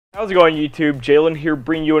How's it going, YouTube? Jalen here,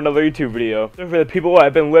 bringing you another YouTube video. So for the people who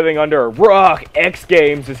have been living under a rock, X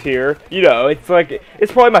Games is here. You know, it's probably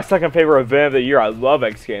my second favorite event of the year. I love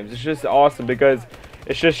X Games. It's just awesome because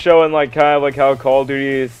it's just showing kind of how Call of Duty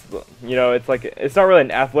is. You know, it's not really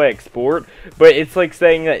an athletic sport, but it's like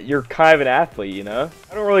saying that you're kind of an athlete. You know,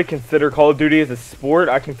 I don't really consider Call of Duty as a sport.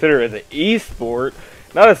 I consider it as an e-sport,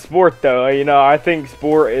 not a sport though. You know, I think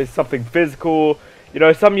sport is something physical. You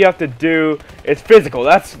know, something you have to do. It's physical.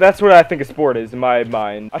 That's what I think a sport is in my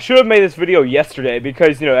mind. I should have made this video yesterday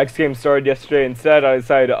because, you know, X Games started yesterday. Instead, I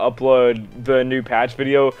decided to upload the new patch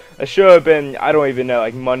video. I should have been, I don't even know,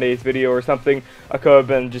 like Monday's video or something. I could have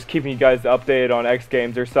been just keeping you guys updated on X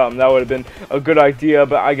Games or something. That would have been a good idea,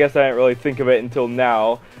 but I guess I didn't really think of it until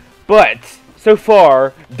now. But, so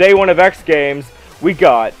far, day one of X Games, we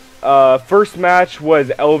got, first match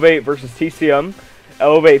was Elevate versus TCM.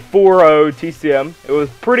 Elevate 4-0 TCM. It was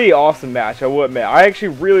a pretty awesome match, I will admit. I actually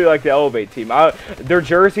really like the Elevate team. Their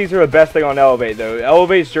jerseys are the best thing on Elevate, though.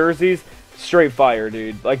 Elevate's jerseys, straight fire,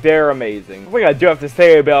 dude. Like, they're amazing. One thing I do have to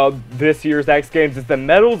say about this year's X Games is the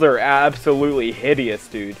medals are absolutely hideous,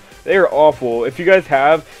 dude. They are awful. If you guys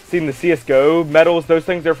have seen the CSGO medals, those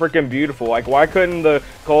things are freaking beautiful. Like, why couldn't the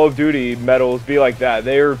Call of Duty medals be like that?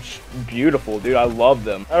 They are beautiful, dude. I love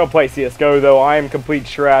them. I don't play CSGO, though. I am complete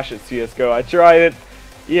trash at CSGO. I tried it.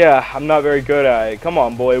 Yeah, I'm not very good at it. Come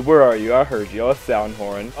on, boy. Where are you? I heard you. A sound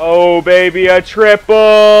horn. Oh, baby, a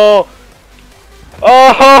triple!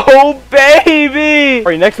 Oh, baby!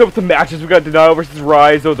 Alright, next up with the matches, we got Denial versus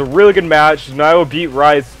Rise. It was a really good match. Denial beat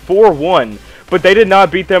Rise 4-1. But they did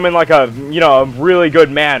not beat them in like a, you know, a really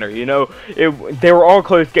good manner, you know. They were all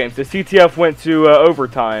close games. The CTF went to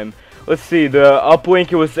overtime. Let's see, the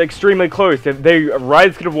uplink, it was extremely close.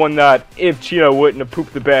 Rise could have won that if Chino wouldn't have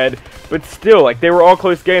pooped the bed. But still, like, they were all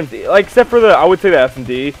close games. Like, except for I would say the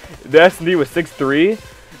S&D. The S&D was 6-3.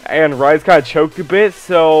 And Rise kind of choked a bit.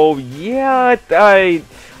 So, yeah, I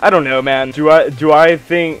don't know, man. Do I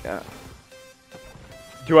think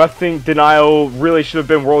Denial really should have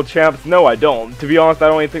been world champs? No, I don't. To be honest, I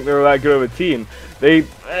don't even think they were that good of a team.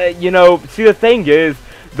 You know, see, the thing is,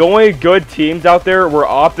 the only good teams out there were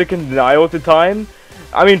Optic and Denial at the time.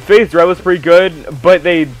 I mean, FaZe Red was pretty good, but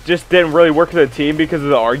they just didn't really work as a team because of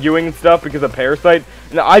the arguing and stuff, because of Parasite.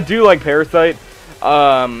 Now, I do like Parasite,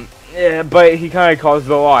 yeah, but he kind of causes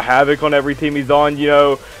a lot of havoc on every team he's on, you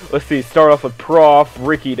know. Let's see, start off with Prof.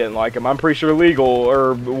 Ricky didn't like him. I'm pretty sure Legal,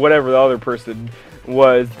 or whatever the other person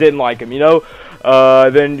was, didn't like him, you know.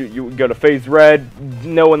 Then you go to FaZe Red,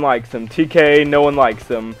 no one likes him. TK, no one likes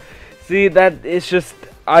him. See, it's just,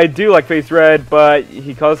 I do like FaZe Red, but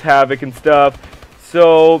he caused havoc and stuff.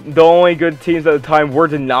 So, the only good teams at the time were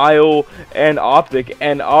Denial and Optic.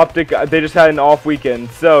 And Optic, they just had an off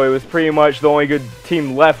weekend. So, it was pretty much the only good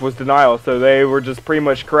team left was Denial. So, they were just pretty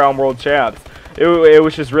much crowned world champs. It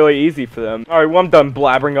was just really easy for them. Alright, well, I'm done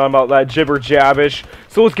blabbering on about that jibber jabbish.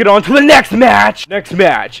 So, let's get on to the next match. Next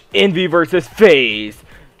match, Envy versus FaZe.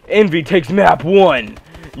 Envy takes map 1.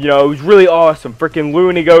 You know, it was really awesome. Freaking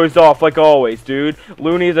Looney goes off like always, dude.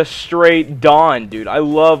 Looney is a straight Don, dude. I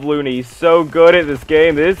love Looney. He's so good at this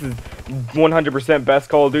game. This is 100% best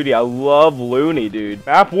Call of Duty. I love Looney, dude.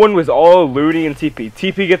 Map 1 was all Looney and TP.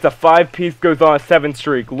 TP gets a 5-piece, goes on a 7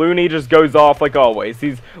 streak. Looney just goes off like always.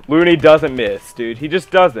 Looney doesn't miss, dude. He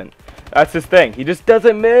just doesn't. That's his thing. He just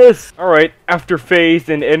doesn't miss. Alright, after FaZe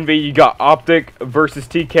and Envy, you got Optic versus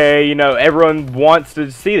TK. You know, everyone wants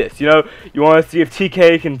to see this. You know, you want to see if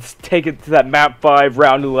TK can take it to that map 5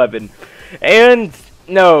 round 11. And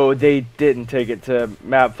no, they didn't take it to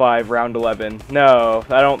map 5 round 11. No,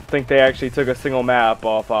 I don't think they actually took a single map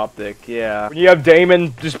off Optic. Yeah. When you have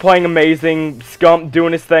Damon just playing amazing, Scump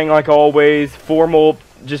doing his thing like always, Formal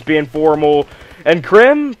just being formal, and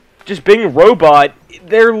Krim just being a robot,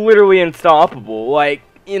 they're literally unstoppable. Like,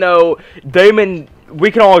 you know, Damon,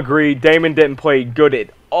 we can all agree Damon didn't play good at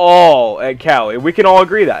all at Cali. We can all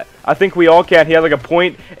agree that. I think we all can. He had like a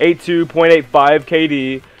 .82, .85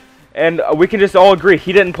 KD, and we can just all agree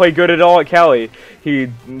he didn't play good at all at Cali.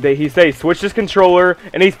 He switched his controller,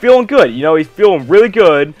 and he's feeling good. You know, he's feeling really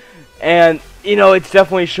good, and you know, it's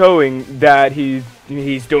definitely showing that he's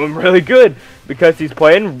doing really good. Because he's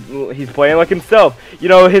playing like himself. You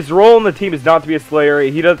know, his role in the team is not to be a slayer.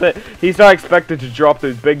 He's not expected to drop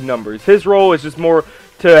those big numbers. His role is just more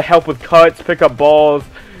to help with cuts, pick up balls,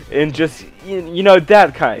 and just, you know,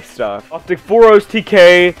 that kind of stuff. Optic 4-0's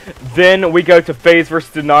TK, then we go to FaZe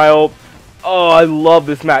versus Denial. Oh, I love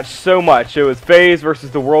this match so much. It was FaZe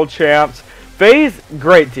versus the world champs. FaZe,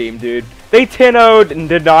 great team, dude. They 10-0'd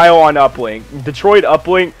Denial on Uplink. Detroit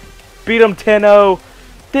Uplink beat them 10-0.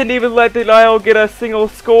 Didn't even let Denial get a single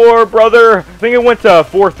score, brother. I think it went to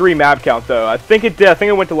 4-3 map count, though. I think it did. I think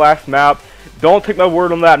it went to last map. Don't take my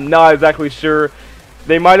word on that. I'm not exactly sure.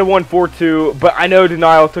 They might have won 4-2, but I know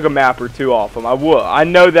Denial took a map or two off them. I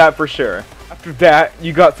know that for sure. After that,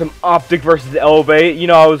 you got some Optic versus Elevate. You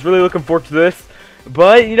know, I was really looking forward to this.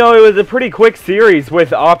 But, you know, it was a pretty quick series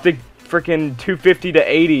with Optic freaking 250 to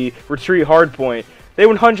 80 retreat hardpoint. They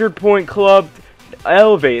went 100-point club.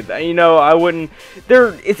 Elevate, you know, I wouldn't.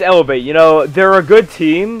 It's Elevate, you know. They're a good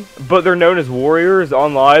team, but they're known as warriors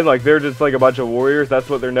online. Like, they're just like a bunch of warriors. That's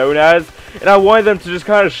what they're known as. And I wanted them to just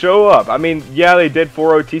kind of show up. I mean, yeah, they did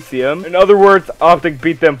 4-0 TCM. In other words, Optic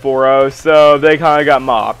beat them 4-0, so they kind of got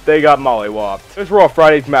mopped. They got mollywopped. Those were all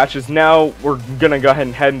Friday's matches. Now we're gonna go ahead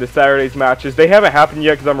and head into Saturday's matches. They haven't happened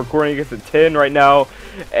yet because I'm recording this at 10 right now,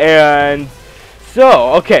 and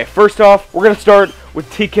so okay. First off, we're gonna start with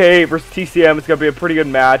TK versus TCM. It's going to be a pretty good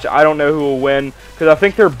match. I don't know who will win, because I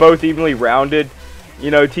think they're both evenly rounded.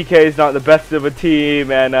 You know, TK is not the best of a team,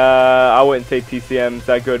 and I wouldn't say TCM is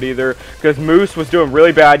that good either, because Moose was doing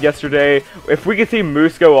really bad yesterday. If we could see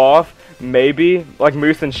Moose go off, maybe, like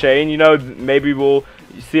Moose and Shane, you know, maybe we'll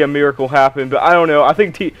see a miracle happen, but I don't know. I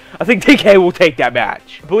think TK will take that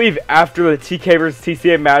match. I believe after the TK versus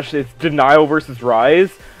TCM match, it's Denial versus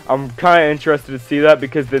Rise. I'm kind of interested to see that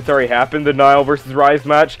because it's already happened, the Denial versus Rise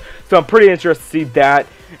match. So I'm pretty interested to see that.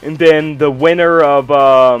 And then the winner of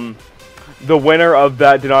that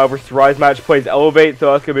Denial versus Rise match plays Elevate,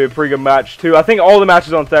 so that's gonna be a pretty good match too. I think all the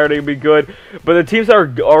matches on Saturday will be good, but the teams that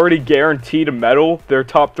are already guaranteed a medal, their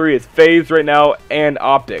top 3 is FaZe right now and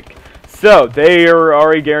Optic. So they are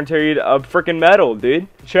already guaranteed a freaking medal, dude.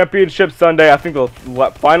 Championship Sunday, I think the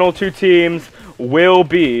final 2 teams will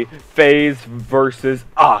be FaZe versus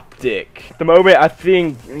Optic. At the moment, I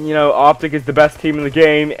think, you know, Optic is the best team in the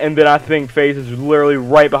game, and then I think FaZe is literally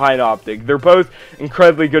right behind Optic. They're both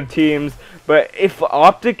incredibly good teams, but if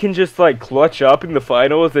Optic can just, like, clutch up in the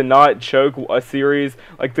finals and not choke a series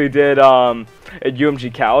like they did at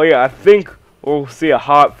UMG Cali, I think we'll see a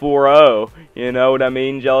hot 4-0. You know what I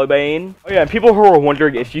mean, Jellybean? Oh yeah, and people who are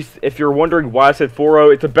wondering, if you're wondering why I said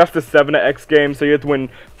 4-0, it's a best of 7 at X Games, so you have to win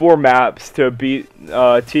 4 maps to beat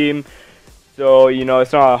a team. So, you know,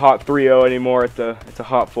 it's not a hot 3-0 anymore, it's a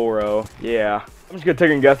hot 4-0. Yeah. I'm just gonna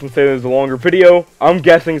take a guess and say this is a longer video. I'm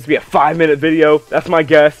guessing it's gonna be a 5-minute video. That's my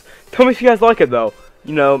guess. Tell me if you guys like it though.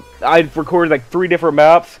 You know, I've recorded like 3 different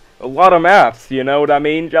maps. A lot of maps, you know what I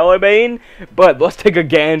mean, Jellybean? But let's take a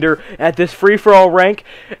gander at this free-for-all rank,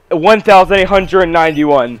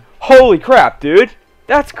 1,891. Holy crap, dude.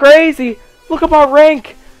 That's crazy. Look at my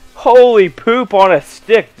rank. Holy poop on a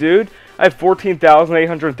stick, dude. I have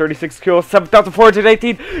 14,836 kills,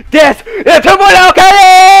 7,418 deaths, and 2.0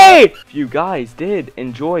 KD! If you guys did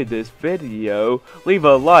enjoy this video, leave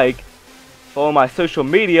a like. Follow my social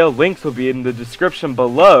media, links will be in the description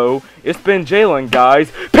below. It's been Jalen,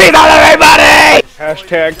 guys. Peace out, everybody!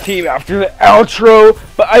 Hashtag team after the outro.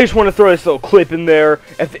 But I just want to throw this little clip in there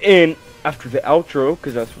at the end after the outro,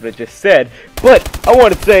 because that's what I just said. But I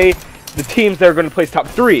want to say the teams that are going to place top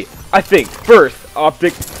 3. I think first,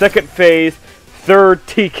 Optic, second FaZe, third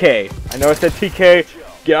TK. I know I said TK.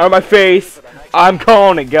 Get out of my face. I'm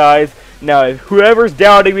calling it, guys. Now, whoever's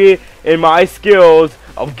doubting me in my skills,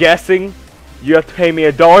 I'm guessing you have to pay me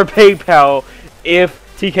 $1 PayPal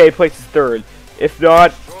if TK places third. If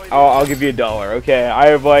not, I'll give you $1. Okay, I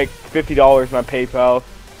have like $50 in my PayPal,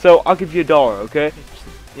 so I'll give you $1. Okay,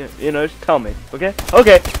 just, you know, just tell me. Okay.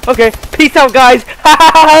 Peace out, guys.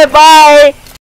 Bye.